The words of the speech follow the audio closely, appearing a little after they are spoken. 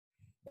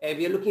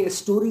We are looking at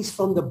stories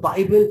from the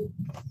Bible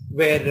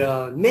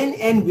where men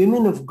and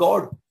women of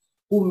God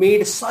who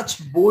made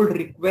such bold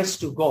requests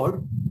to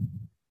God.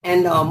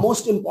 And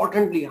most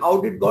importantly, how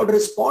did God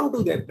respond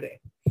to their prayer?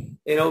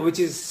 Which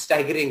is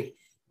staggering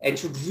and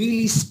should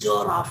really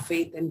stir our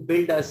faith and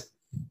build us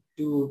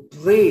to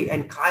pray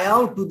and cry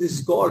out to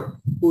this God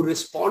who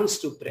responds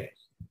to prayer.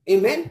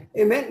 Amen.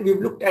 Amen.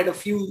 We've looked at a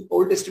few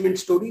Old Testament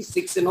stories,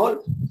 6 in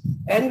all,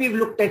 and we've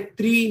looked at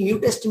 3 New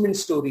Testament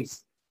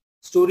stories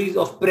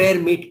of prayer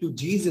made to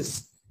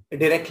Jesus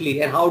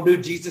directly, and how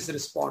did Jesus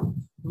respond.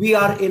 We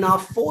are in our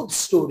 4th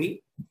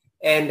story,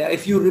 and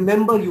if you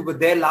remember, you were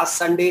there last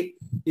Sunday.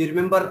 You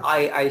remember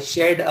I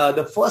shared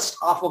the first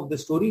half of the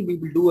story. We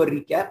will do a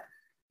recap,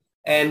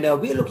 and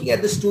we're looking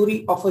at the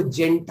story of a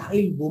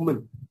Gentile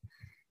woman,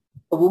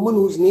 a woman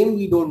whose name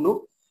we don't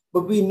know,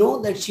 but we know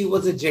that she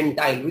was a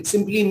Gentile, which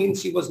simply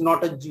means she was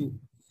not a Jew.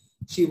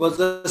 She was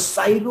a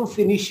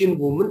Syro-Phoenician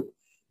woman,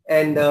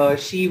 and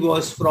she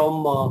was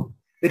from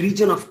the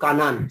region of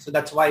Canaan. So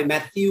that's why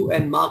Matthew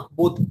and Mark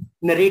both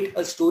narrate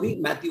a story.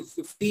 Matthew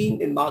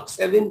 15 and Mark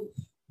 7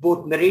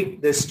 both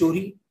narrate the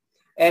story.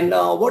 And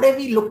what have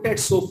we looked at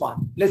so far?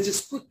 Let's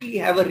just quickly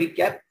have a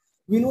recap.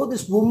 We know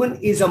this woman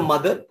is a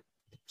mother.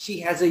 She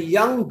has a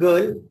young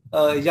girl,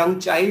 a young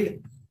child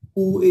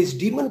who is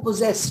demon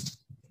possessed.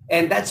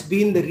 And that's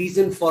been the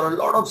reason for a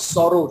lot of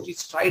sorrow.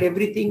 She's tried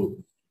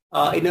everything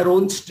in her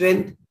own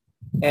strength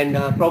and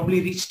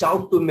probably reached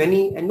out to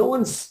many, and no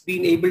one's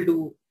been able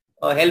to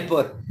help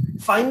her.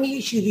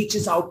 Finally, she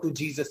reaches out to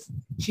Jesus.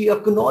 She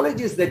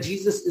acknowledges that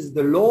Jesus is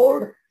the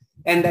Lord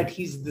and that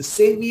he's the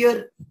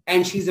Savior,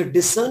 and she's a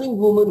discerning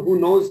woman who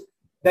knows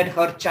that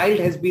her child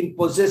has been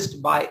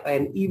possessed by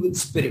an evil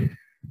spirit.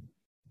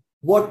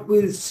 What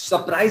was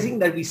surprising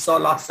that we saw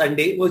last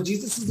Sunday was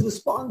Jesus'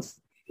 response.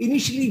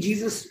 Initially,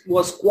 Jesus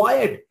was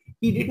quiet.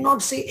 He did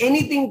not say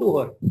anything to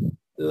her.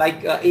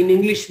 Like in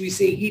English, we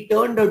say he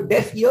turned a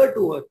deaf ear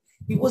to her.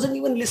 He wasn't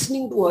even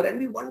listening to her. And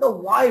we wonder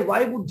why.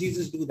 Why would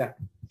Jesus do that?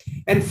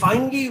 And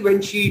finally,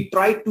 when she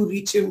tried to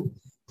reach him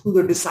through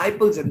the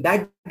disciples and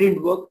that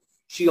didn't work,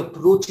 she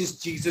approaches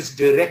Jesus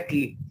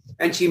directly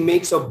and she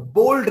makes a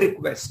bold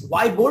request.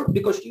 Why bold?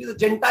 Because she is a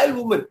Gentile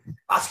woman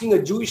asking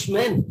a Jewish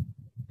man,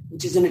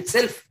 which is in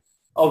itself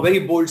a very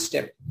bold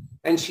step.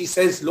 And she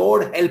says,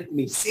 Lord, help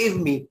me, save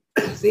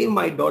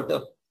my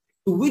daughter.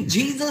 To which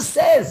Jesus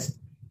says,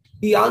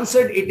 he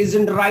answered, it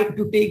isn't right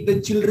to take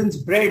the children's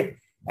bread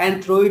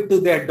and throw it to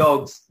their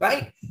dogs,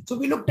 right? So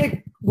we looked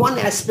at one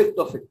aspect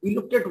of it. We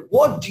looked at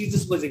what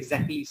Jesus was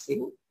exactly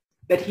saying,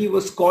 that he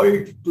was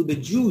called to the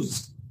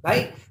Jews,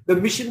 right? The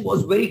mission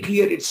was very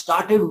clear. It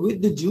started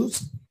with the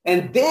Jews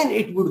and then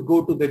it would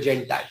go to the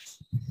Gentiles.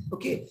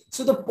 Okay,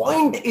 so the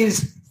point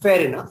is fair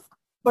enough,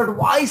 but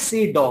why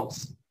say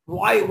dogs?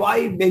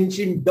 Why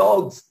mention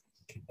dogs?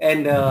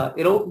 And,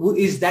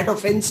 is that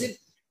offensive?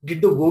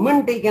 Did the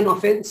woman take an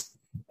offense?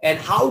 And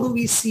how do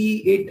we see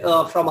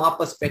it from our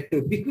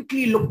perspective? We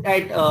quickly looked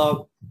at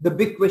the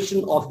big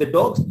question of the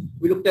dogs.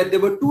 We looked at there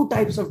were 2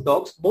 types of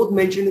dogs, both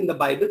mentioned in the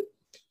Bible.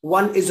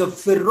 One is a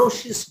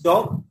ferocious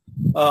dog,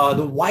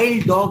 the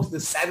wild dogs, the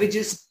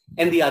savages,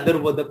 and the other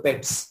were the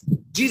pets.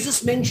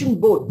 Jesus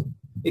mentioned both.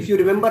 If you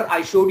remember,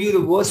 I showed you the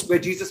verse where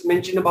Jesus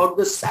mentioned about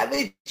the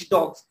savage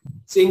dogs,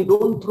 saying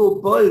don't throw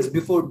pearls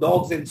before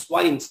dogs and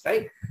swines,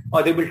 right?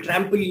 Or they will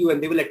trample you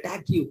and they will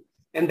attack you.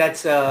 And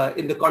that's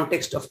in the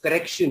context of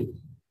correction.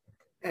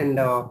 And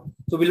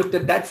so we looked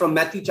at that from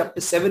Matthew chapter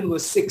 7,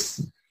 verse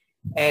 6.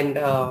 And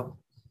so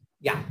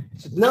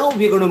now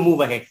we're going to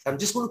move ahead. So I'm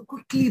just going to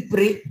quickly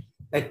pray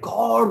that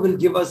God will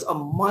give us a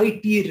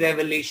mighty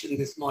revelation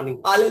this morning.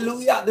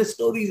 Hallelujah. This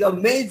story is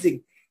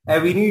amazing.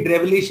 We need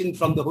revelation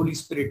from the Holy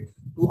Spirit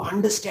to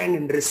understand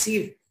and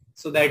receive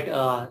so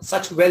that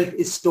such wealth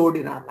is stored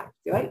in our life,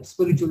 right?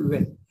 Spiritual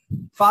wealth.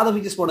 Father,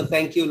 we just want to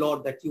thank you,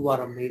 Lord, that you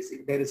are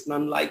amazing. There is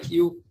none like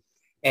you.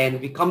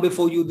 And we come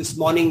before you this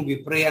morning. We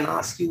pray and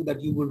ask you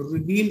that you will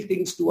reveal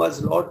things to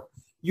us, Lord.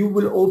 You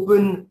will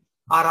open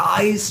our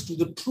eyes to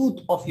the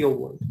truth of your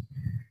word.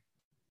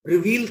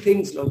 Reveal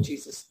things, Lord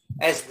Jesus,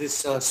 as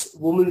this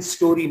woman's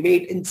story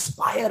made,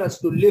 inspire us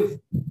to live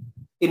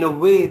in a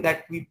way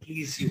that we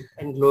please you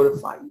and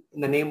glorify you.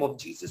 In the name of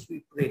Jesus,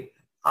 we pray.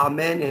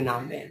 Amen and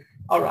amen.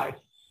 All right.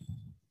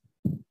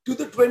 To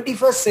the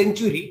 21st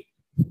century,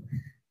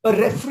 a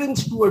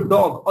reference to a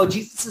dog or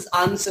Jesus'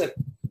 answer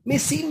may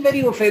seem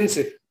very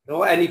offensive.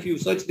 And if you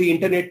search the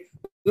internet,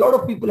 a lot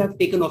of people have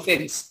taken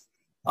offense,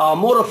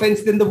 more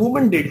offense than the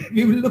woman did.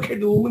 We will look at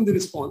the woman's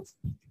response.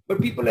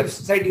 But people have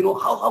said,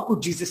 how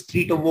could Jesus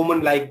treat a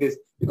woman like this?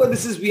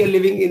 Because we are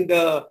living in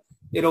the,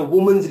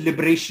 woman's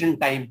liberation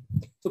time.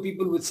 So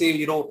people would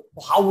say,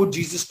 how would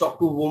Jesus talk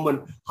to a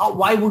woman?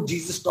 Why would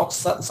Jesus talk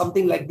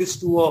something like this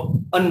to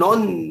a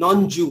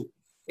non-Jew?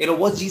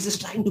 Was Jesus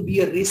trying to be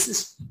a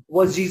racist?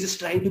 Was Jesus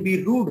trying to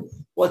be rude?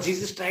 Was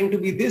Jesus trying to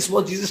be this?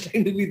 Was Jesus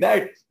trying to be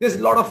that? There's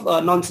a lot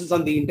of nonsense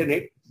on the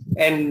internet.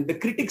 And the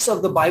critics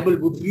of the Bible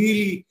would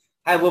really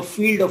have a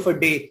field of a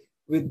day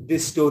with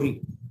this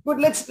story. But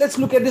let's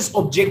look at this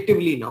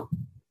objectively now.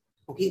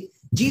 Okay,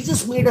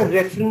 Jesus made a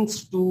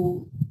reference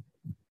to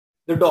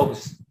the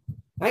dogs,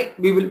 right?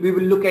 We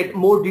will look at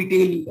more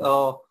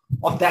detail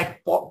of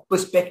that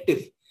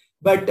perspective.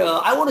 But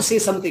I want to say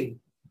something.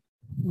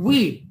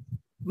 We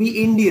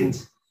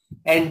Indians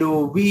and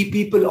we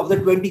people of the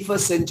 21st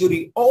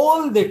century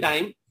all the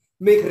time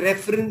make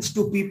reference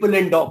to people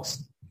and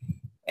dogs.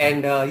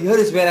 And here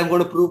is where I'm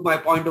going to prove my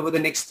point over the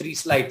next 3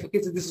 slides.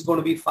 Okay, so this is going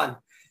to be fun.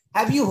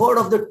 Have you heard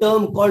of the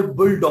term called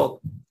bulldog?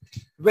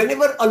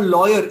 Whenever a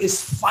lawyer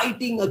is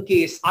fighting a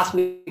case, ask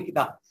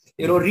Nikita,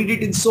 read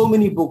it in so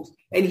many books,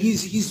 and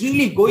he's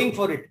really going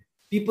for it.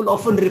 People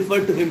often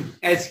refer to him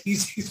as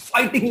he's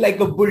fighting like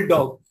a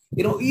bulldog.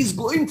 He's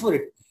going for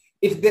it.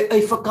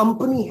 If a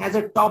company has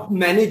a top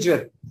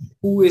manager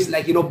who is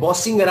like,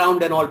 bossing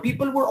around and all,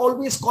 people would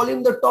always call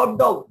him the top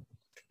dog.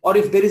 Or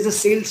if there is a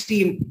sales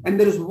team and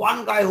there is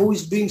one guy who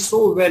is doing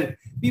so well,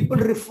 people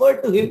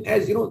refer to him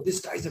as, this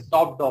guy is a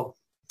top dog.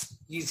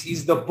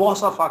 He's the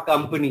boss of our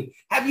company.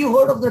 Have you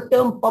heard of the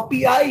term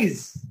puppy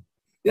eyes?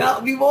 Yeah,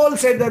 we've all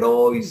said that,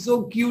 oh, he's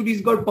so cute.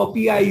 He's got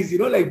puppy eyes,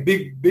 like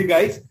big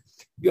eyes.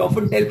 We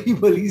often tell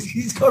people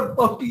he's got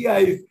puppy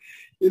eyes,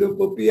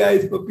 puppy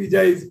eyes, puppy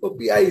eyes,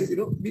 puppy eyes.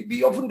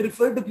 We often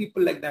refer to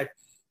people like that.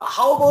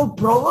 How about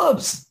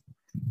Proverbs?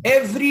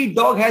 Every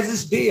dog has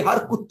his day.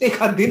 Har kutte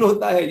ka din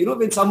hota hai.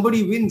 When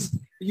somebody wins,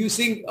 you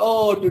sing,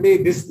 oh,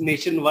 today this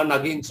nation won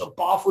against a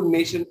powerful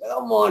nation.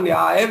 Come on,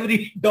 yeah.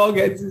 Every dog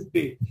has his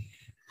day.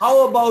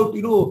 How about,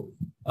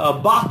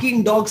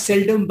 barking dogs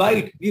seldom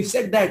bite? We've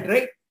said that,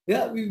 right?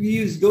 Yeah, we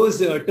use those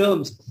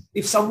terms.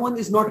 If someone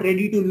is not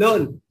ready to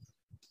learn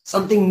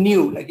something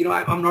new, like,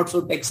 I'm not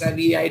so tech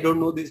savvy, I don't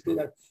know this, do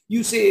that.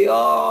 You say,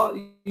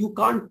 you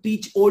can't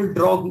teach old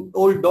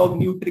dog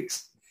new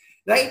tricks.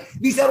 Right?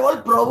 These are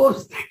all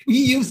proverbs that we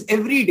use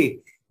every day.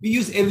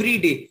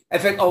 In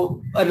fact,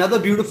 another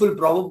beautiful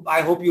proverb, I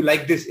hope you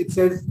like this. It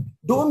says,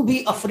 don't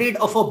be afraid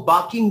of a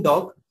barking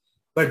dog,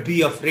 but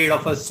be afraid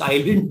of a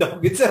silent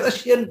dog. It's a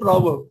Russian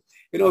proverb,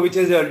 which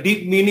has a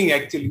deep meaning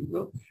actually.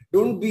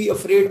 Don't be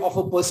afraid of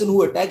a person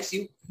who attacks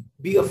you.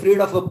 Be afraid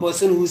of a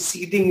person who's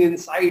seething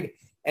inside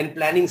and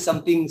planning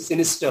something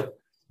sinister,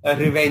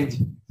 revenge.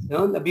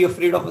 Be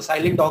afraid of a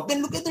silent dog.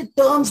 Then look at the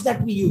terms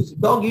that we use,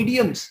 dog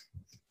idioms.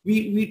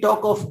 We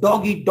talk of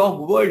dog eat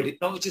dog world,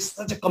 which is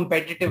such a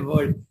competitive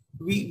world.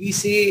 We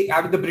say,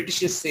 the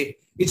Britishers say,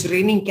 it's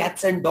raining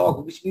cats and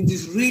dogs, which means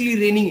it's really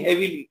raining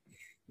heavily.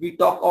 We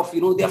talk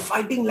of, they are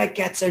fighting like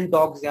cats and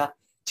dogs. Yeah,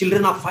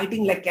 children are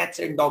fighting like cats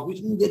and dogs,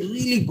 which means they're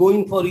really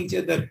going for each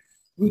other.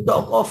 We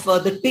talk of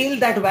the tail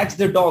that wags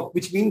the dog,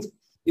 which means,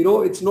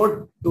 it's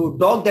not the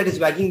dog that is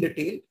wagging the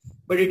tail,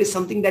 but it is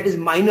something that is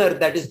minor,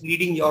 that is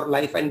leading your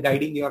life and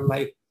guiding your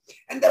life.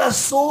 And there are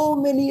so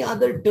many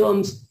other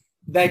terms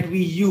that we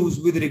use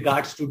with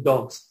regards to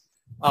dogs.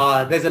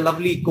 There's a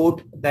lovely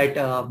quote that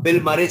Bill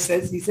Murray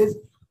says. He says,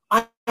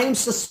 I am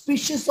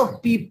suspicious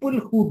of people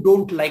who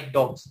don't like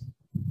dogs,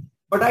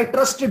 but I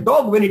trust a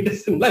dog when it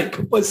doesn't like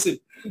a person.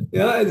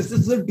 Yeah, this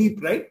is so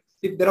deep, right?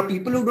 If there are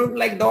people who don't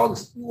like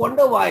dogs, you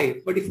wonder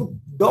why. But if a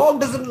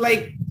dog doesn't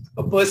like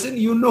a person,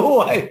 you know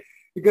why.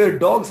 Because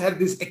dogs have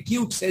this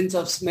acute sense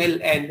of smell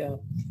and,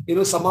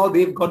 somehow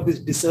they've got this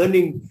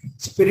discerning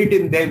spirit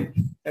in them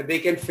that they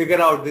can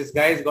figure out this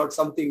guy's got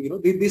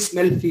something, they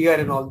smell fear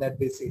and all that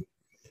they say.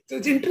 So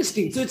it's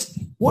interesting.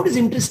 What is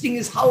interesting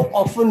is how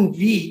often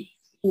we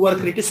who are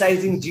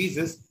criticizing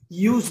Jesus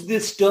use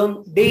this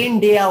term day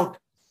in, day out.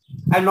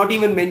 I'm not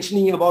even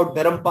mentioning about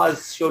Dharampal's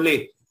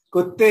Sholay.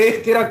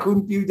 Kutte tera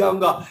khoon pee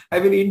jaunga. I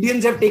mean,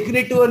 Indians have taken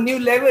it to a new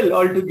level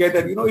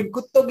altogether. In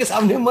kutton ke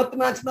samne mat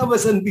nachna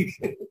basanti.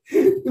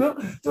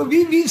 So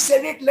we've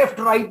said it left,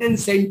 right, and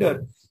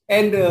center.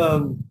 And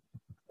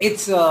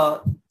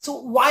so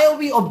why are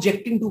we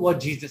objecting to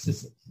what Jesus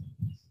is saying?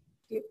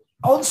 Okay.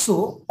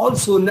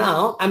 Also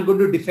now I'm going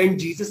to defend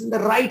Jesus in the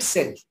right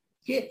sense.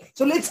 Okay.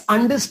 So let's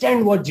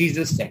understand what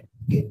Jesus said.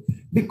 Okay.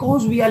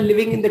 Because we are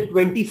living in the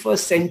 21st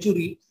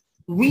century,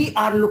 we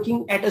are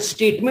looking at a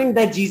statement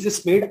that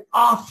Jesus made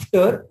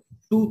after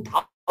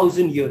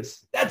 2,000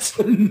 years. That's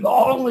a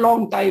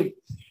long time.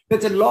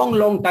 That's a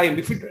long time.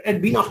 If it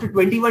had been after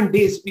 21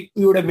 days, we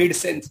would have made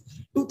sense.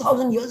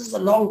 2,000 years is a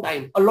long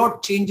time. A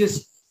lot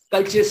changes.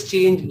 Cultures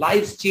change.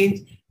 Lives change.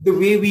 The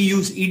way we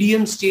use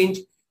idioms change.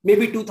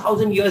 Maybe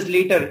 2,000 years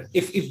later,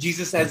 if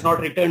Jesus has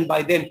not returned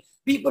by then,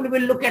 people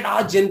will look at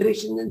our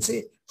generation and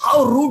say,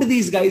 how rude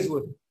these guys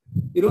were.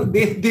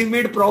 They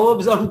made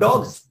proverbs on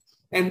dogs.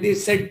 And they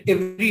said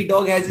every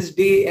dog has his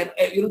day. And,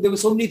 there were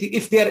so many things,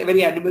 if they are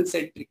very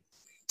animal-centric.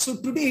 So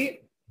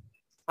today,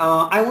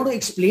 I want to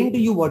explain to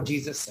you what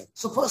Jesus said.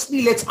 So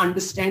firstly, let's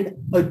understand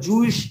a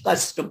Jewish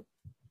custom.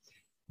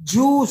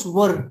 Jews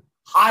were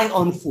high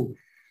on food.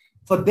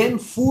 For them,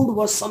 food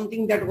was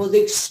something that was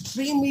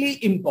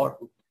extremely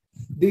important.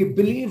 They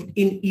believed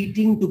in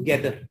eating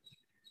together.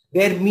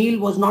 Their meal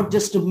was not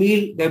just a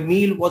meal. Their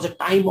meal was a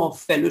time of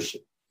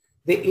fellowship.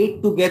 They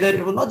ate together.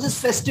 It was not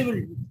just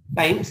festival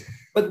times,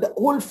 but the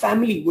whole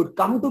family would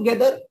come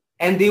together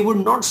and they would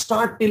not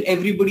start till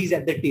everybody's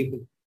at the table.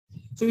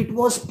 So it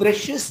was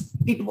precious.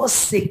 It was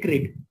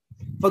sacred.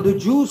 For the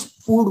Jews,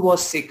 food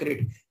was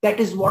sacred. That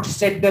is what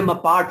set them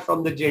apart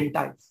from the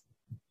Gentiles.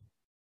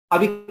 Are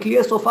we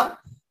clear so far?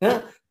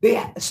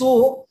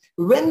 So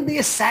when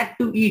they sat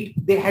to eat,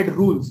 they had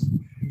rules.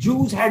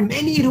 Jews had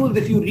many rules.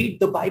 If you read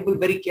the Bible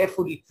very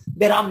carefully,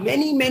 there are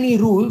many, many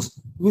rules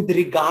with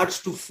regards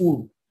to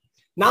food.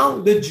 Now,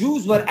 the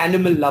Jews were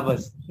animal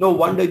lovers. No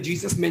wonder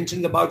Jesus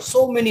mentions about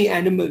so many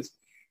animals.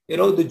 You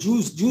know, the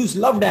Jews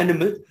loved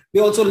animals. They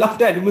also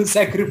loved animal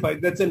sacrifice.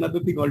 That's another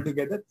thing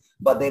altogether.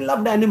 But they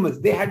loved animals.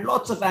 They had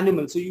lots of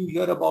animals. So you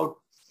hear about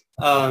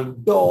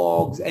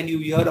dogs, and you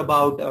hear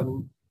about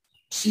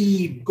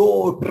sheep,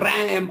 goat,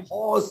 ram,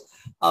 horse,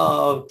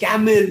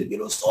 camel, you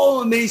know,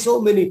 so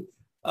many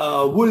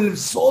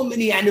wolves, so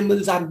many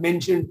animals are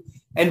mentioned,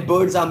 and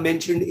birds are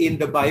mentioned in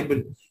the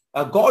Bible.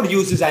 God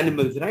uses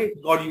animals, right?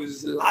 God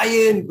uses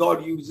lion,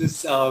 God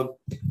uses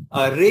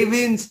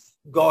ravens,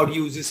 God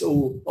uses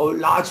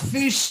large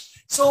fish.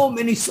 So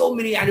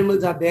many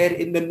animals are there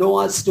in the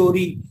Noah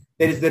story.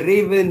 There is the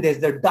raven, there's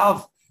the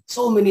dove,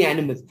 so many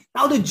animals.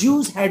 Now the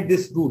Jews had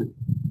this rule.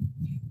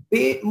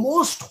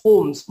 Most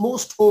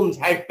homes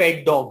had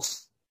pet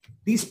dogs.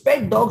 These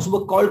pet dogs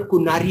were called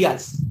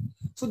kunarias.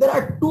 So there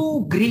are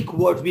two Greek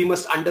words we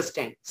must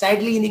understand.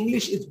 Sadly, in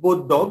English, it's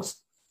both dogs.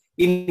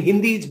 In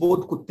Hindi, it's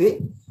both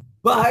kutte.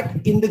 But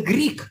in the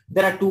Greek,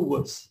 there are two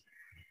words.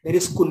 There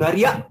is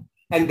kunaria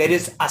and there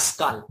is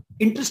askal.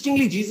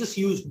 Interestingly, Jesus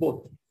used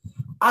both.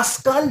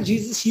 Askal,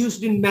 Jesus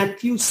used in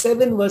Matthew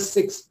 7 verse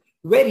 6,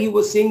 where he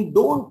was saying,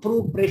 don't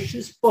throw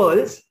precious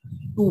pearls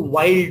to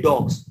wild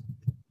dogs.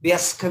 They are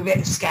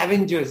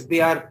scavengers. They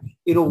are,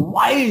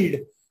 wild.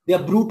 They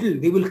are brutal.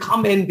 They will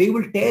come and they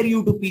will tear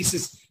you to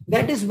pieces.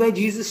 That is where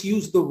Jesus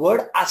used the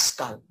word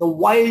askal, the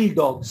wild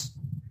dogs.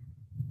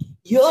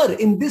 Here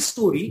in this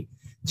story,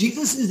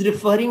 Jesus is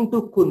referring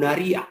to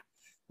kunaria.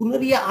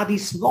 Kunaria are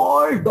these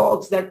small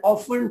dogs that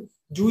often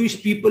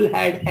Jewish people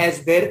had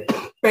as their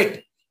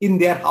pet in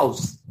their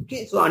house.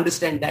 Okay, so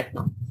understand that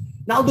now.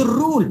 Now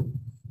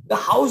the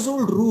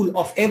household rule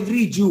of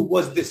every Jew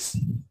was this.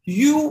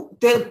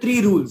 There are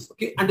three rules.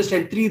 Okay,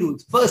 understand three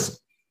rules.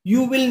 First,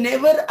 you will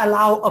never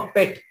allow a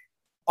pet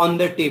on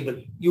the table.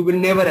 You will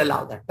never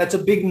allow that. That's a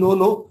big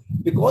no-no,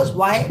 because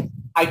why?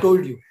 I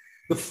told you,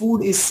 the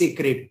food is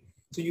sacred.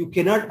 So you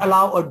cannot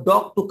allow a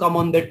dog to come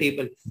on the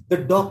table. The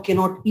dog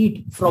cannot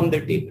eat from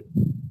the table.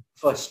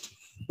 First.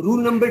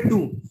 Rule number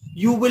 2,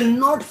 you will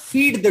not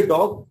feed the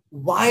dog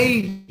while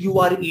you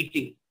are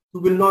eating. You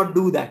will not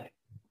do that.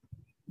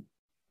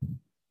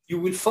 You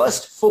will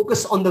first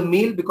focus on the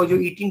meal because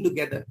you're eating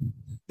together.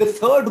 The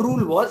third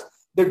rule was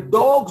the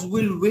dogs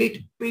will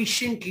wait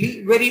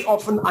patiently, very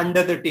often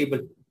under the table.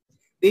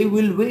 They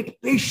will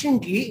wait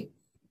patiently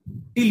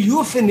till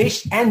you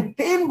finish, and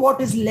then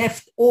what is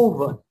left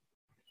over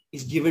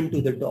is given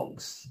to the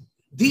dogs.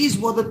 These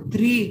were the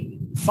three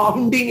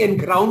founding and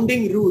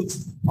grounding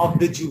rules of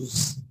the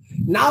Jews.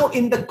 Now,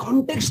 in the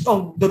context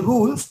of the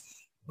rules,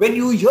 when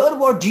you hear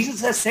what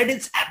Jesus has said,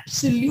 it's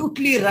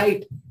absolutely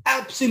right.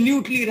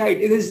 Absolutely right.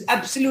 It is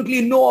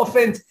absolutely no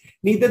offense.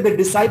 Neither the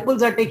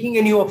disciples are taking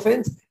any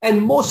offense.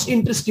 And most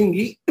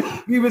interestingly,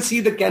 we will see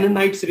the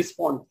Canaanites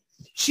respond.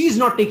 She's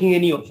not taking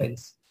any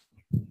offense.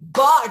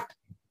 But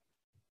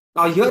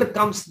now here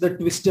comes the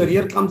twister.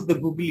 Here comes the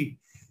googly.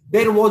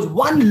 There was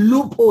one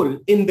loophole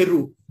in the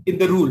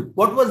rule.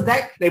 What was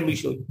that? Let me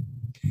show you.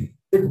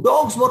 The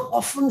dogs were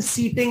often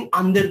sitting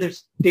under the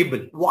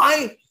table.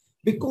 Why?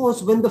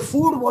 Because when the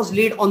food was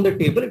laid on the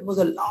table, it was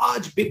a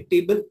large, big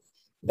table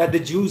that the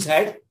Jews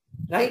had,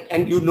 right?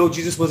 And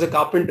Jesus was a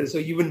carpenter, so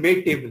he even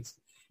made tables.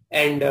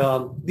 And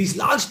these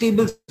large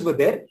tables were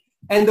there,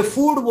 and the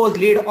food was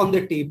laid on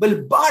the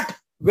table, but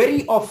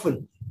very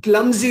often,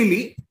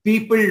 clumsily,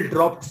 people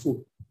dropped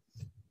food.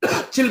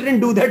 Children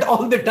do that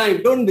all the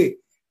time, don't they?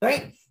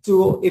 Right?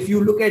 So if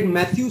you look at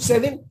Matthew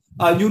 7,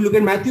 you look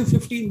at Matthew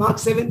 15, Mark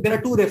 7, there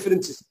are two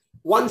references.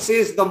 One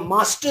says the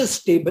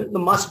master's table, the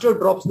master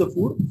drops the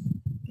food.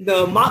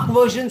 The Mark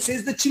version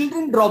says the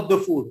children drop the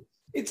food.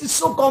 It's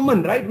so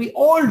common, right? We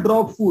all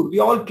drop food. We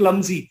all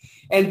clumsy.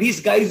 And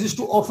these guys used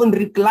to often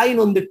recline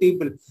on the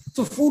table.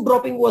 So food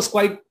dropping was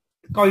quite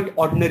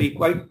ordinary,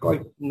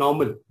 quite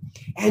normal.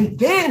 And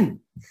then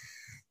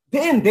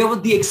there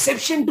was the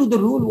exception to the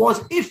rule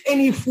was if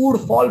any food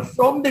falls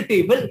from the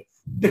table,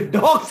 the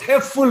dogs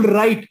have full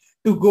right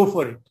to go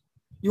for it.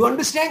 You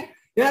understand?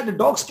 Yeah, the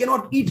dogs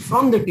cannot eat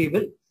from the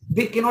table.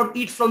 They cannot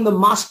eat from the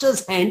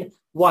master's hand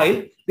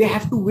while they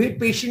have to wait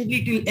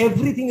patiently till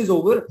everything is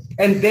over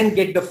and then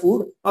get the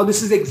food. Now,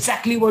 this is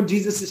exactly what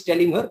Jesus is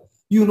telling her.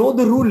 You know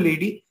the rule,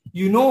 lady.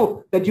 You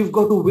know that you've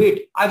got to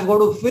wait. I've got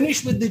to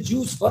finish with the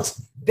Jews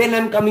first. Then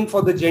I'm coming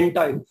for the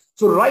Gentile.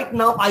 So right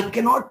now, I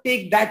cannot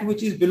take that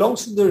which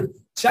belongs to the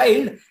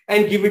child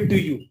and give it to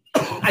you.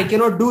 I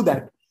cannot do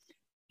that.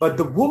 But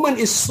the woman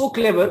is so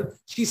clever.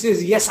 She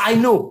says, yes, I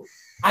know,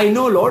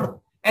 Lord.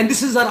 And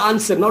this is her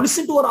answer. Now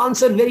listen to her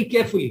answer very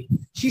carefully.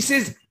 She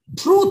says,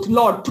 truth,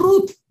 Lord,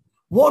 truth.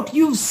 What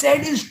you've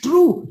said is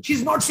true.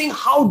 She's not saying,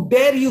 how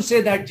dare you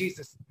say that,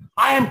 Jesus?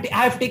 I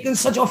have taken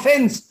such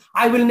offense.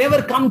 I will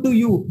never come to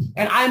you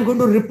and I am going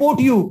to report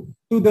you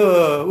to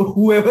the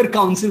whoever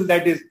council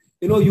that is,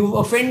 you've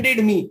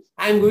offended me.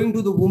 I'm going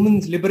to the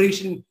Women's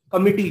Liberation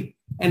Committee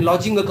and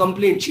lodging a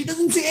complaint. She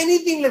doesn't say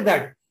anything like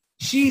that.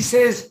 She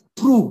says,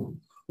 true.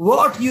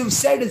 What you've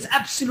said is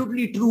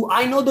absolutely true.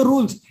 I know the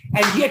rules.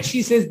 And yet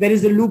she says, there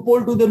is a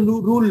loophole to the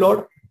rule,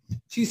 Lord.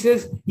 She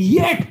says,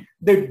 yet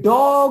the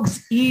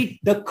dogs eat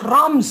the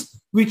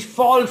crumbs which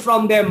fall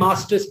from their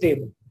master's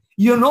table.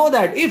 You know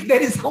that if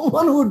there is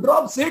someone who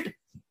drops it,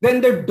 then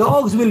the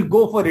dogs will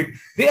go for it.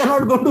 They are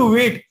not going to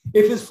wait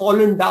if it's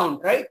fallen down,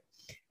 right?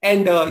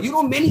 And,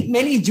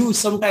 many Jews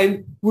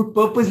sometimes would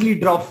purposely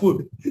drop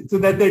food so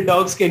that their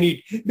dogs can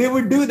eat. They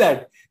would do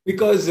that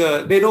because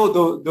they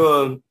know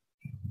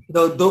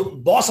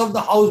the boss of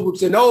the house would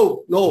say,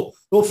 no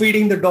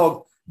feeding the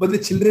dog. But the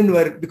children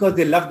were, because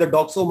they love the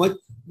dog so much,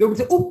 they would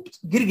say, oops,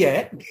 gir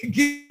gaya.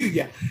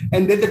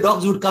 And then the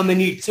dogs would come and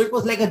eat. So it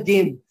was like a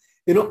game,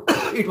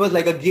 it was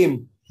like a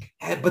game.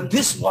 But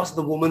this was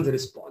the woman's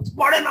response.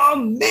 What an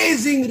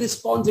amazing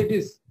response it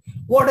is.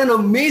 What an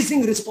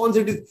amazing response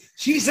it is.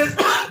 She says,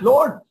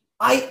 Lord,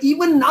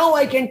 even now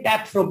I can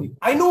tap from you.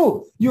 I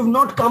know you've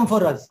not come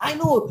for us. I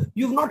know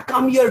you've not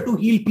come here to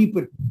heal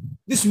people.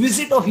 This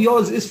visit of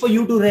yours is for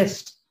you to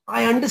rest.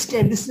 I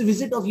understand this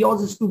visit of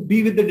yours is to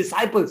be with the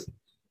disciples.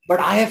 But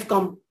I have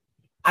come.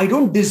 I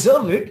don't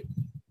deserve it,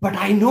 but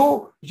I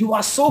know you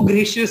are so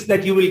gracious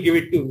that you will give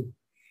it to me.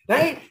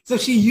 Right? So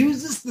she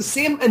uses the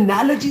same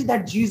analogy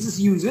that Jesus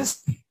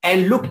uses,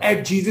 and look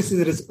at Jesus'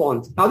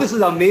 response. Now this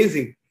is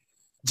amazing.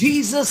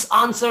 Jesus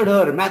answered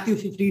her, Matthew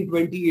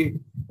 15:28.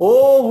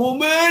 Oh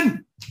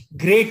woman,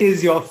 great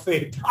is your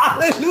faith.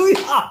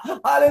 Hallelujah.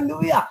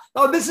 Hallelujah.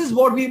 Now this is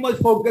what we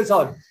must focus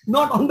on,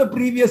 not on the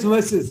previous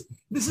verses.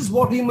 This is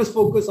what we must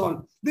focus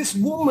on. This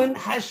woman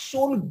has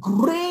shown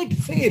great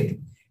faith.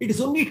 It is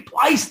only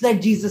twice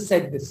that Jesus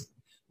said this.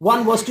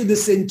 One was to the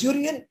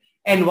centurion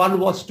and one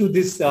was to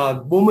this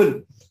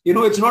woman.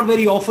 It's not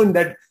very often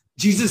that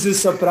Jesus is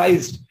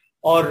surprised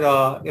or,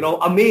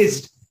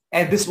 amazed.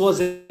 And this was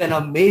an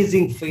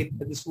amazing faith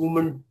that this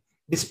woman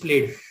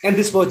displayed. And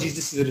this was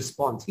Jesus'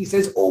 response. He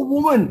says, oh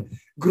woman,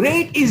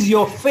 great is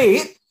your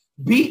faith.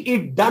 Be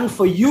it done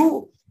for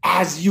you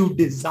as you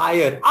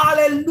desire.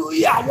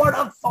 Hallelujah. What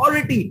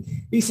authority.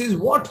 He says,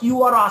 what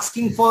you are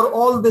asking for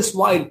all this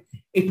while,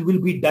 it will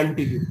be done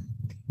to you.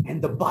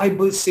 And the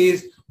Bible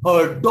says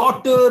her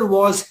daughter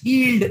was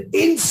healed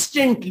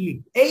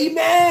instantly.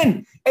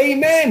 Amen.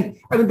 Amen.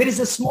 I mean, there is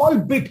a small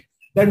bit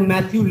that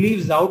Matthew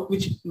leaves out,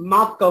 which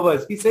Mark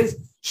covers. He says,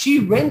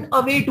 she went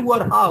away to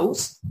her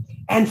house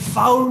and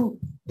found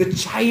the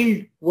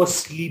child was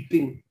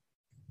sleeping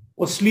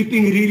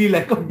really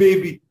like a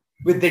baby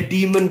with the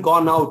demon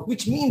gone out,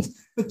 which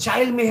means the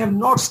child may have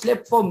not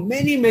slept for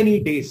many,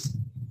 many days.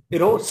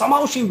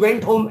 Somehow she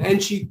went home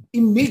and she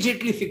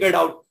immediately figured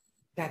out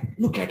that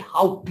look at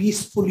how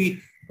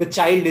peacefully the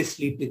child is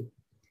sleeping.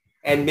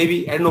 And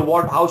maybe, I don't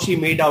know how she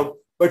made out,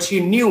 but she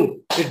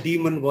knew the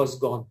demon was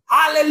gone.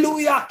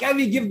 Hallelujah. Can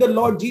we give the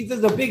Lord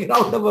Jesus a big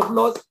round of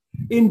applause?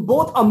 In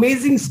both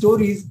amazing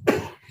stories,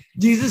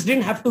 Jesus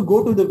didn't have to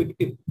go to the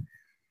victim.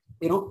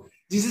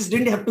 Jesus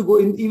didn't have to go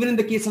in. Even in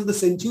the case of the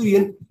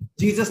centurion,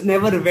 Jesus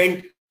never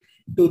went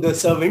to the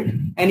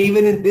servant. And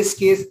even in this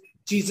case,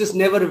 Jesus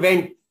never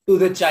went to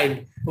the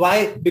child.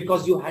 Why?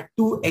 Because you had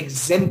two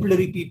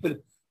exemplary people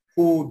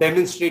who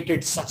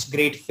demonstrated such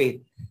great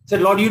faith.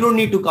 Said, Lord, you don't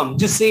need to come.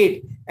 Just say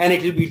it and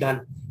it will be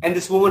done. And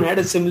this woman had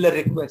a similar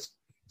request.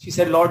 She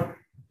said, Lord,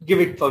 give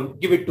it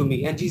to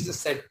me. And Jesus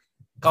said,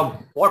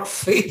 come. What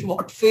faith,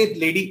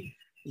 lady.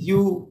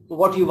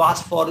 What you've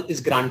asked for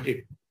is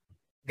granted.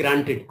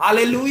 Granted.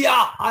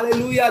 Hallelujah.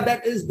 Hallelujah.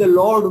 That is the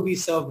Lord we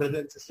serve, brothers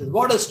and sisters.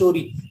 What a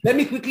story. Let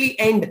me quickly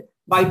end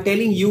by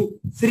telling you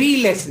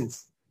three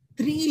lessons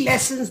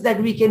that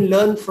we can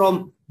learn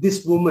from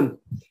this woman.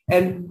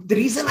 And the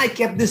reason I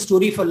kept this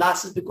story for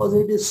last is because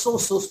it is so,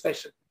 so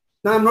special.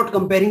 Now, I'm not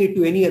comparing it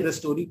to any other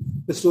story.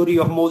 The story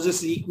of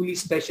Moses is equally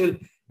special,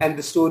 and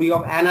the story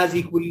of Anna is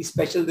equally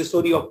special. The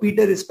story of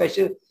Peter is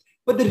special.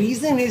 But the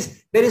reason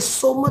is there is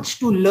so much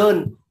to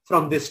learn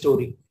from this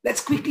story.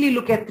 Let's quickly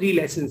look at three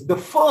lessons. The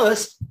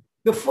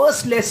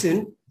first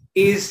lesson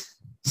is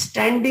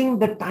standing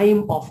the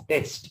time of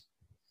test.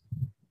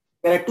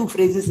 There are two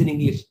phrases in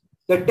English.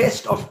 The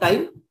test of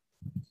time,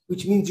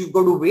 which means you've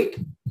got to wait,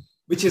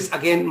 which is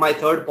again my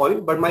third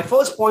point. But my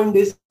first point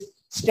is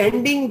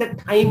standing the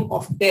time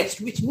of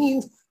test, which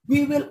means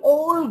we will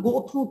all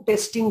go through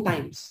testing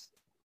times.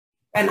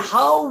 And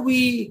how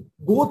we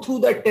go through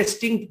that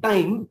testing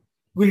time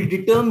will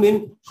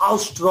determine how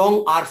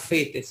strong our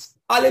faith is.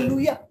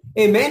 Hallelujah.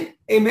 Amen.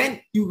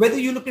 Amen. Whether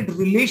you look at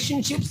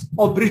relationships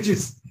or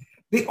bridges,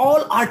 they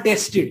all are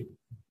tested.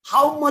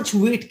 How much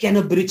weight can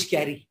a bridge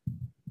carry?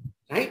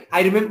 Right?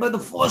 I remember the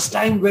first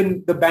time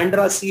when the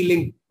Bandra Sea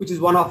Link, which is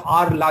one of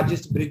our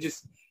largest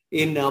bridges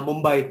in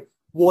Mumbai,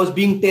 was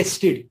being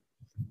tested.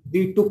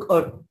 They took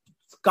a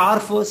car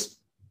first,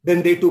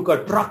 then they took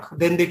a truck,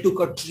 then they took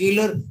a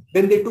trailer,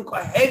 then they took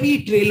a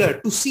heavy trailer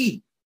to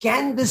see,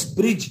 can this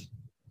bridge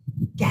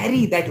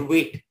carry that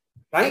weight,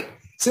 right?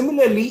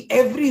 Similarly,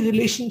 every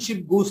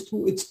relationship goes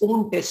through its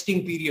own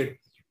testing period,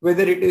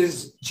 whether it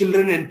is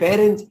children and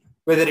parents,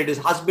 whether it is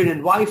husband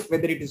and wife,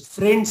 whether it is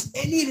friends,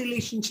 any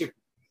relationship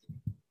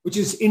which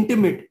is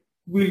intimate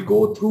will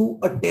go through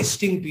a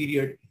testing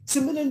period.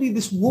 Similarly,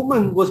 this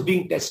woman was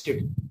being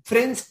tested.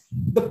 Friends,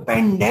 the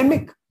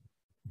pandemic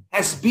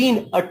has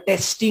been a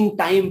testing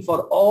time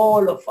for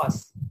all of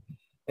us.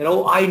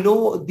 I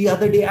know the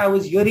other day I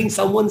was hearing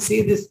someone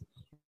say this.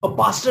 A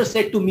pastor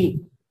said to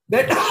me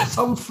that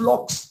some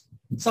flocks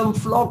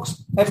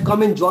have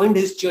come and joined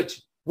his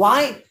church.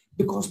 Why?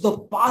 Because the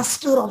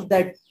pastor of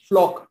that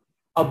flock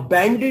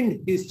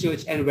abandoned his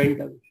church and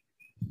went away.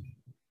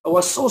 It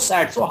was so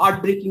sad, so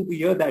heartbreaking to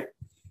hear that.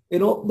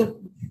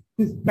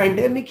 This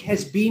pandemic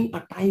has been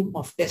a time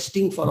of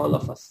testing for all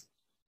of us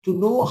to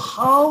know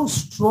how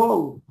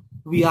strong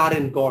we are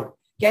in God.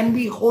 Can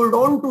we hold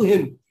on to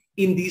him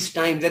in these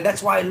times? And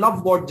that's why I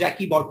love what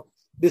Jackie brought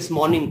this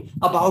morning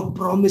about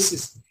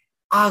promises.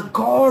 Our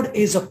God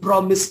is a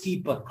promise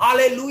keeper.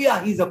 Hallelujah.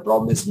 He's a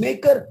promise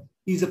maker.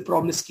 He's a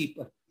promise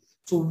keeper.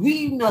 So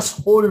we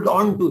must hold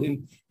on to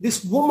him.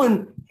 This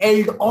woman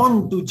held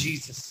on to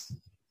Jesus.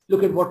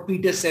 Look at what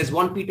Peter says.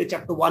 1 Peter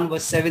chapter 1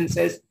 verse 7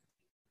 says,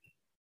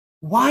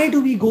 why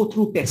do we go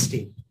through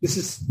testing? This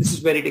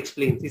is where it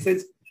explains. He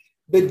says,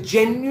 the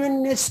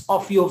genuineness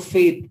of your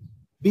faith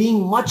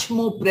being much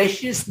more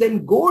precious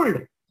than gold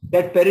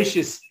that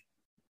perishes,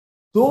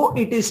 though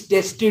it is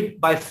tested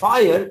by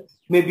fire,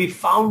 may be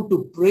found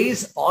to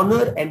praise,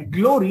 honor, and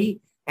glory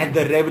at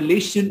the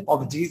revelation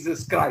of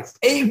Jesus Christ.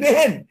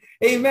 Amen.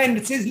 Amen.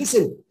 It says,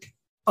 listen,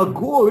 a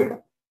gold,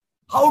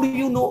 how do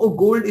you know a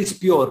gold is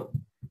pure?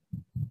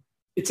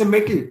 It's a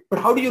metal, but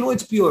how do you know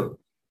it's pure?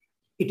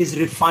 It is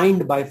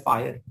refined by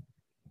fire.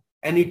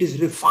 And it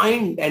is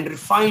refined,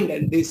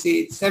 and they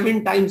say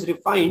 7 times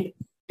refined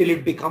till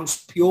it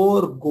becomes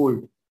pure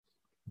gold.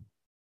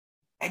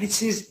 And it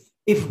says,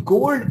 if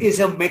gold is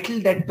a metal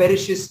that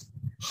perishes,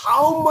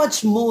 how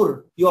much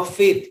more your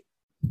faith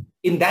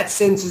in that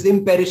sense is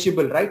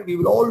imperishable, right? We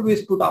will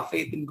always put our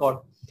faith in God.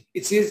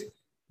 It says,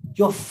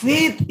 your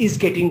faith is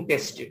getting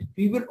tested.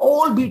 We will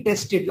all be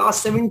tested.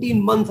 Last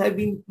 17 months have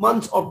been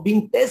months of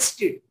being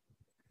tested.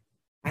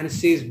 And it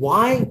says,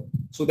 why?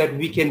 So that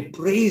we can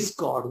praise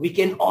God. We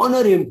can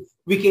honor him.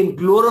 We can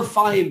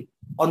glorify him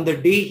on the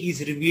day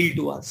he's revealed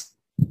to us.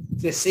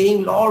 They're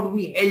saying, Lord,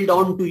 we held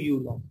on to you,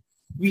 Lord.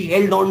 We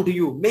held on to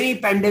you. Many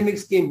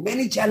pandemics came.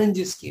 Many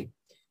challenges came.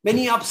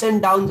 Many ups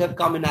and downs have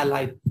come in our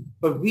life.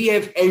 But we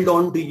have held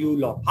on to you,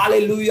 Lord.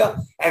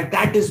 Hallelujah. And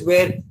that is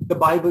where the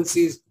Bible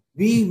says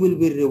we will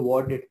be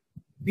rewarded.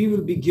 We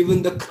will be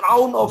given the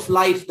crown of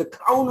life, the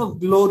crown of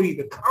glory,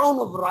 the crown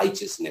of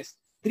righteousness.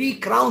 3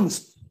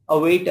 crowns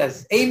await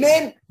us.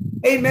 Amen.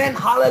 Amen.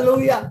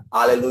 Hallelujah.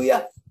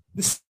 Hallelujah.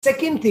 The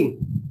second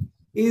thing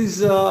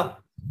is,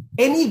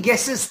 any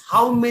guesses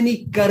how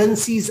many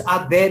currencies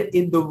are there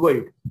in the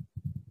world?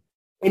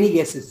 Any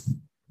guesses?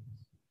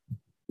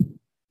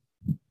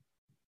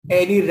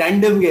 Any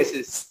random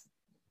guesses?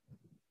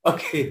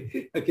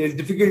 Okay. It's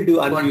difficult to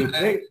unmute,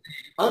 right?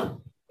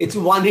 It's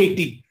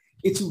 180.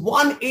 It's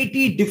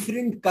 180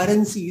 different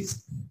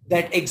currencies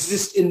that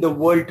exist in the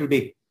world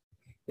today.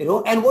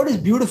 And what is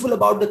beautiful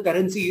about the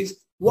currency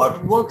is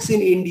what works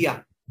in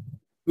India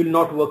will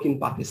not work in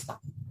Pakistan.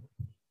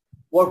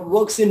 What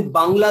works in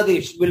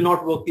Bangladesh will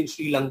not work in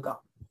Sri Lanka.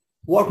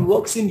 What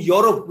works in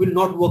Europe will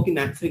not work in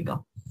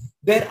Africa.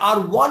 There are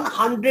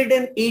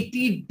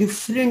 180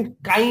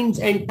 different kinds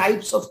and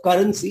types of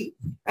currency.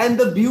 And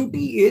the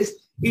beauty is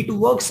it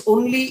works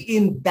only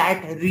in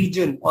that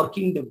region or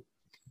kingdom.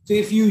 So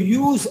if you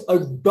use a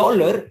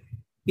dollar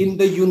in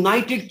the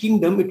United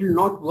Kingdom, it will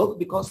not work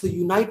because the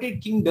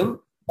United Kingdom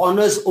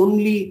honors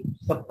only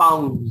the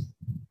pound.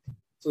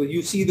 So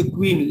you see the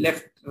queen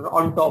left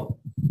on top,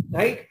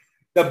 right?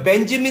 The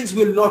Benjamins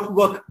will not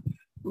work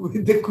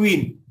with the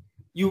queen.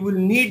 You will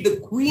need the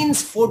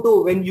queen's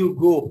photo when you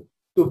go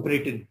to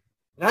Britain,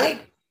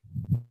 right?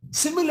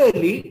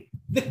 Similarly,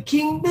 the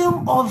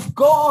kingdom of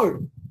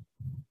God,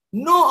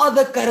 no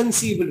other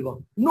currency will work.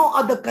 No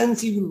other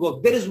currency will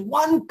work. There is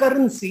one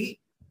currency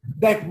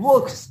that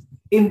works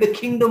in the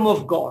kingdom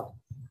of God.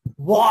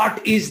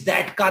 What is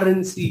that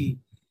currency?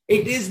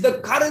 It is the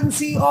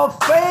currency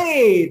of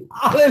faith.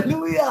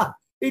 Hallelujah.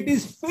 It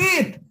is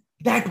faith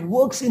that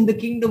works in the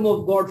kingdom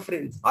of God,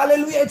 friends.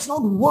 Hallelujah. It's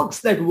not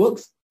works that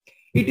works.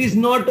 It is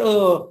not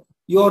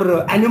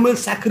your animal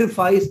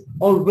sacrifice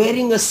or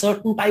wearing a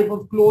certain type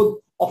of clothes,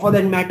 or for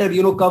that matter,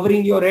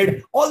 covering your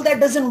head. All that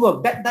doesn't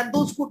work.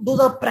 Those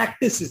are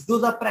practices.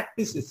 Those are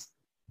practices.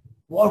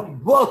 What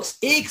works,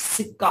 एक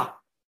सिक्का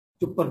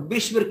जो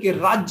परमेश्वर के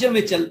राज्य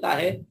में चलता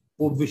है,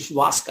 वो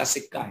विश्वास का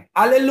सिक्का है.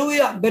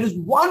 Hallelujah. There is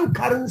one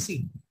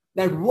currency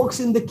that works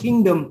in the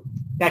kingdom,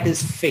 that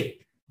is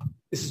faith.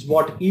 This is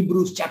what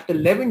Hebrews chapter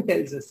 11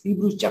 tells us.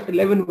 Hebrews chapter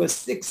 11 verse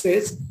 6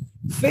 says,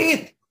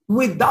 faith,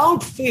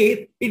 without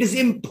faith, it is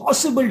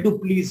impossible to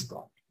please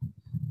God.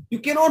 You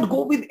cannot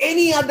go with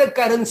any other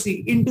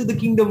currency into the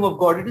kingdom of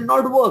God. It will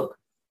not work.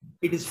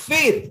 It is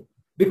faith,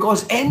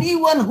 because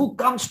anyone who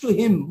comes to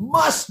him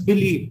must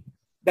believe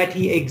that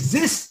he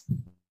exists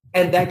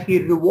and that he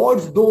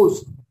rewards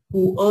those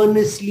who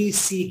earnestly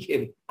seek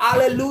him.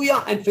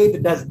 Hallelujah. And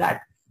faith does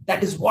that.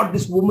 That is what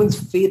this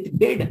woman's faith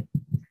did.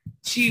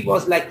 She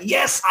was like,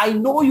 yes, I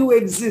know you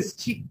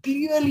exist. She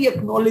clearly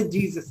acknowledged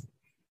Jesus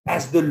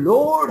as the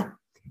Lord,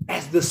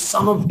 as the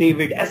Son of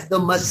David, as the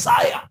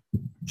Messiah.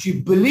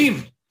 She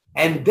believed,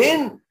 and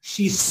then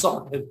she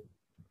sought him.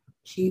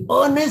 She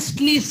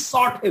earnestly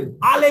sought him.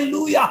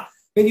 Hallelujah.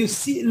 When you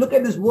look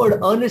at this word,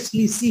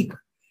 earnestly seek,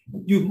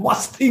 you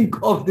must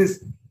think of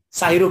this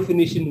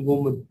Syrophoenician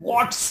woman.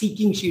 What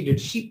seeking she did.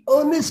 She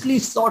earnestly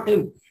sought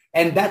him,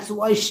 and that's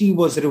why she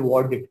was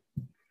rewarded.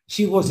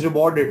 She was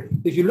rewarded.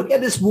 If you look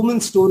at this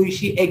woman's story,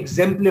 she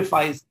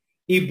exemplifies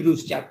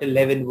Hebrews chapter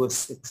 11 verse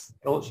 6.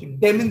 She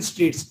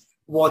demonstrates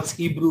what's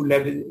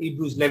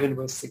Hebrews 11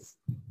 verse 6.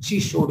 She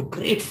showed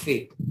great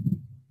faith.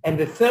 And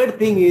the third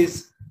thing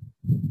is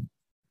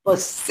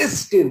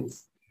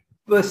persistence.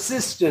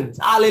 Persistence.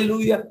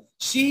 Hallelujah.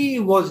 She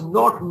was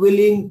not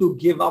willing to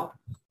give up.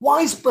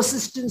 Why is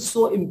persistence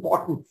so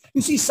important?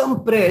 You see,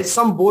 some prayers,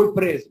 some bold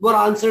prayers were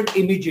answered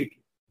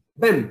immediately.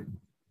 Then,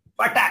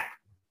 attack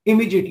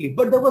immediately.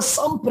 But there were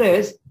some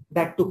prayers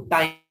that took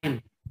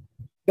time.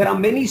 There are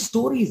many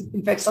stories,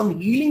 in fact, some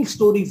healing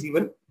stories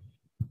even,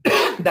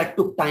 that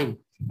took time.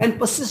 And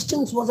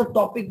persistence was a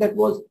topic that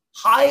was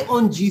high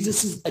on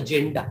Jesus's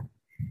agenda.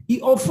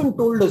 He often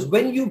told us,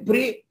 when you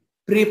pray,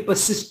 pray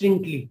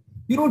persistently.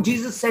 You know,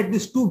 Jesus said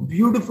these two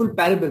beautiful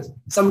parables.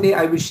 Someday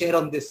I will share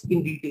on this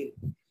in detail.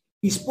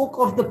 He spoke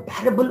of the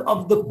parable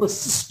of the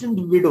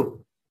persistent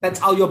widow. That's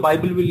how your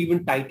Bible will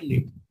even title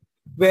it.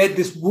 Where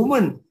this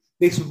woman,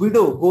 this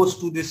widow, goes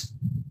to this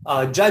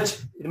judge.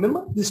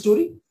 Remember this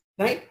story?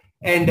 Right?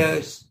 And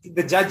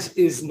the judge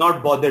is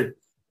not bothered.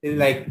 He's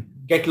like,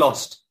 get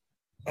lost.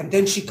 And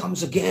then she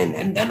comes again,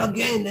 and then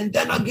again, and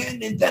then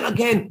again, and then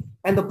again.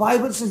 And the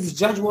Bible says the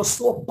judge was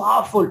so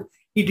powerful.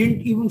 He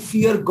didn't even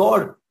fear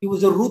God. He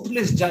was a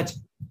ruthless judge.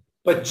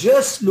 But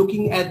just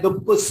looking at the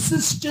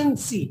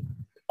persistency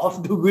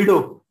of the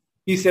widow,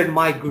 he said,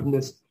 my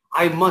goodness,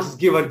 I must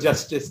give her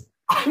justice.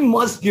 I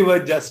must give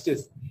her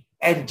justice.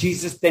 And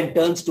Jesus then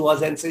turns to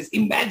us and says,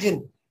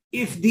 imagine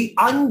if the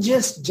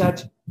unjust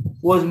judge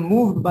was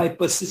moved by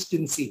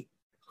persistency,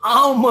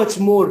 how much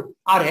more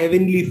our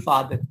Heavenly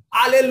Father.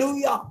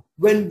 Hallelujah.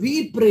 When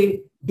we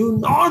pray, do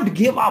not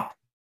give up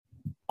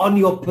on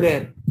your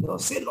prayer.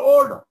 Say,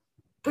 Lord,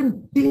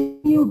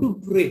 continue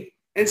to pray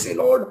and say,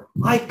 Lord,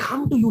 I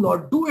come to you,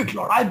 Lord. Do it,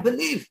 Lord. I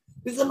believe.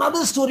 There's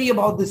another story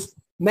about this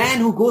man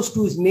who goes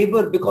to his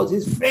neighbor because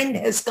his friend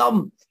has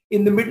come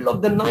in the middle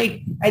of the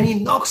night, and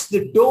he knocks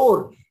the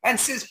door and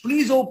says,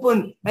 please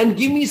open and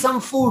give me some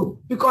food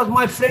because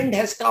my friend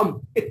has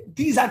come.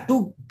 These are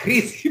two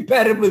crazy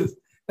parables,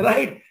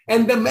 right?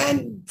 And the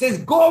man says,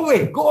 go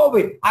away, go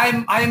away.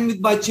 I'm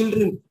with my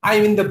children.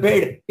 I'm in the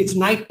bed. It's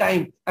night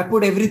time. I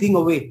put everything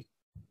away.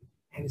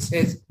 And he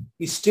says,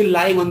 he's still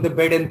lying on the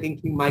bed and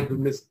thinking, my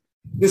goodness,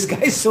 this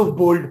guy is so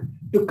bold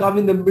to come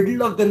in the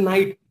middle of the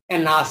night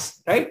and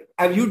ask, right?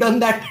 Have you done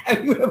that?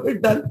 Have you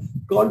ever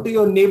gone to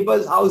your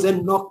neighbor's house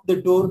and knocked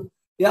the door?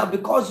 Yeah,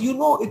 because you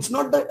know, it's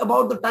not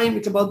about the time,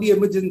 it's about the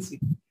emergency,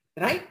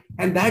 right?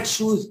 And that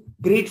shows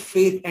great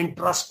faith and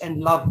trust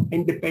and love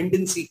and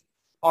dependency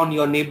on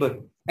your neighbor.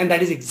 And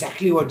that is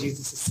exactly what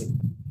Jesus is saying.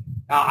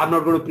 I'm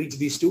not going to preach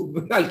these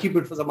two. I'll keep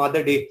it for some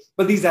other day.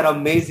 But these are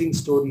amazing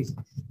stories.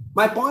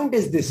 My point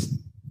is this.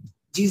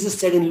 Jesus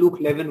said in Luke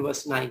 11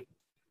 verse 9,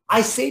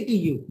 I say to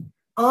you,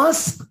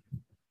 ask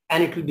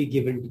and it will be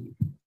given to you.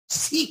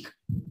 Seek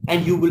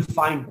and you will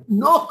find.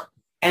 Knock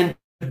and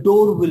the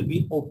door will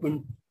be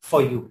opened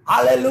for you.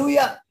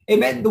 Hallelujah.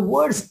 Amen. The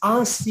words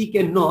ask, seek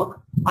and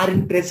knock are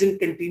in present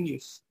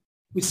continuous,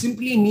 which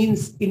simply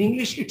means in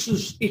English it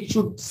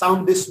should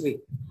sound this way.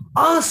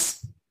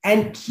 Ask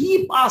and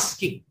keep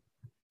asking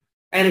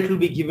and it will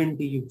be given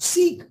to you.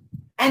 Seek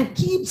and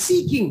keep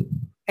seeking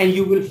and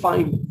you will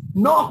find.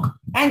 Knock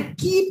and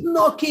keep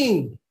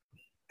knocking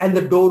and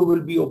the door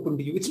will be open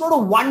to you. It's not a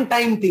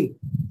one-time thing.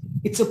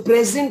 It's a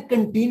present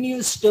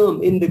continuous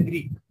term in the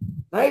Greek,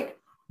 right?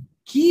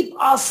 Keep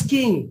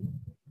asking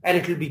and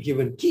it will be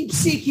given. Keep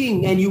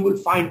seeking and you will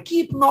find.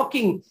 Keep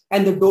knocking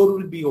and the door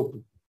will be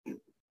open.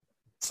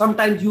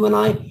 Sometimes you and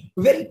I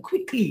very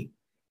quickly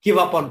give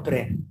up on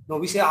prayer. No,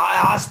 we say,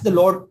 I asked the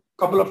Lord a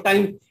couple of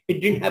times.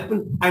 It didn't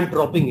happen. I'm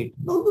dropping it.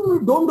 No,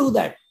 don't do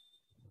that.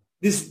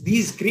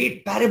 These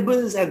great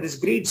parables and these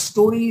great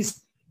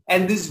stories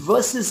and these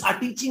verses are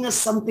teaching us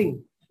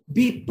something.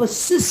 Be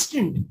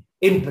persistent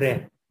in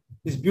prayer.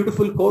 This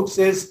beautiful quote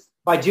says,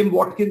 by Jim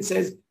Watkins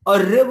says, a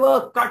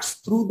river cuts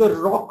through the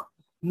rock,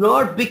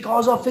 not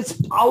because of its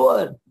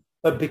power,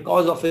 but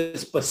because of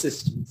its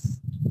persistence.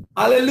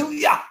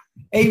 Hallelujah.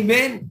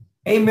 Amen.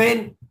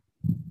 Amen.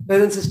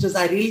 Brothers and sisters,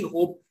 I really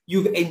hope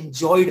you've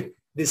enjoyed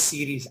this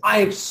series. I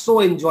have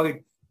so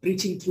enjoyed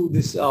preaching through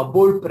this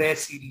bold prayer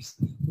series.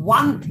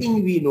 One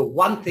thing we know,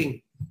 one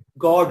thing,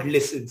 God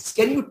listens.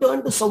 Can you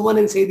turn to someone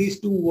and say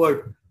these two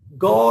words?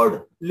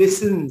 God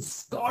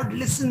listens. God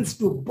listens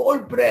to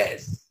bold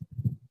prayers.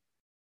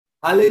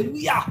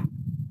 Hallelujah.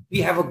 We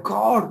have a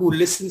God who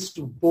listens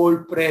to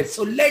bold prayers.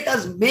 So let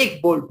us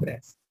make bold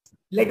prayers.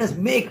 Let us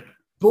make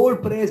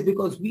bold prayers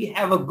because we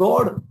have a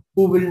God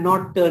who will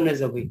not turn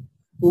us away,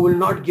 who will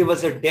not give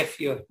us a deaf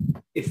ear.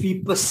 If we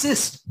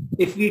persist,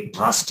 if we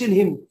trust in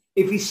him,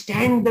 if we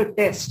stand the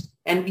test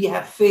and we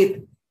have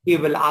faith, he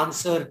will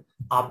answer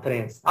our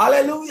prayers.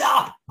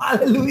 Hallelujah.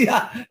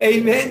 Hallelujah.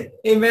 Amen.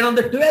 Amen. On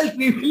the 12th,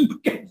 we will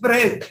look at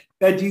prayers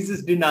that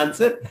Jesus didn't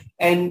answer.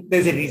 And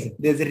there's a reason.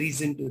 There's a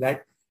reason to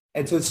that.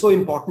 And so it's so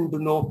important to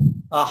know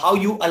how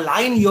you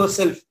align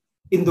yourself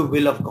in the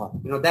will of God.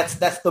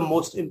 That's the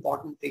most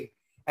important thing.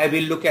 I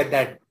will look at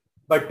that.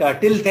 But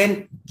till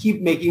then,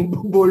 keep making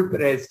bold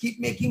prayers. Keep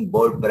making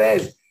bold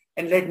prayers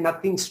and let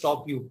nothing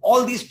stop you.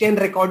 All these 10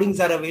 recordings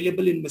are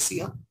available in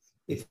Messiah.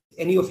 If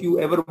any of you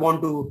ever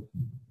want to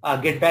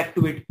get back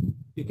to it,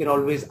 you can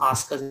always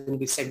ask us and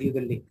we send you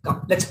the link.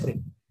 Come, let's pray.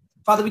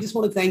 Father, we just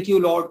want to thank you,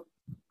 Lord.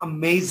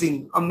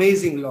 Amazing,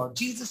 amazing, Lord.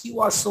 Jesus, you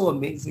are so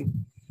amazing.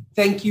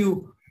 Thank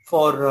you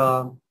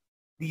for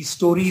these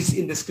stories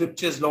in the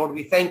scriptures, Lord.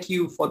 We thank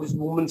you for this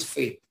woman's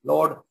faith.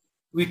 Lord,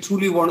 we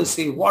truly want to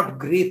say what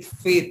great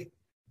faith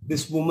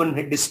this woman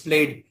had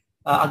displayed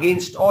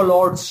against all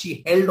odds.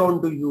 She held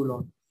on to you,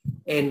 Lord,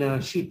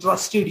 and she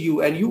trusted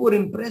you and you were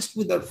impressed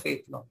with her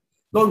faith, Lord.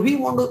 Lord, we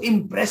want to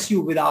impress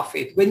you with our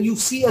faith. When you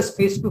see us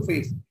face to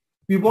face,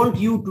 we want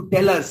you to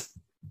tell us,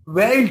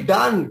 well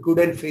done, good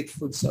and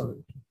faithful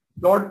servant.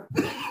 Lord,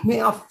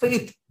 may our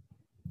faith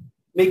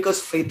make us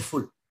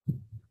faithful.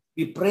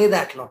 We pray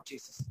that, Lord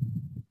Jesus.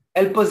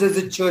 Help us as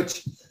a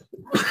church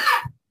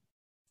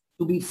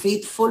to be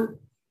faithful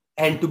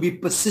and to be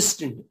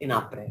persistent in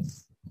our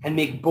prayers and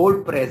make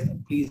bold prayers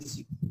that please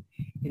you.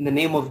 In the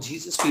name of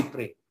Jesus, we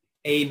pray.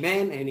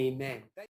 Amen and amen.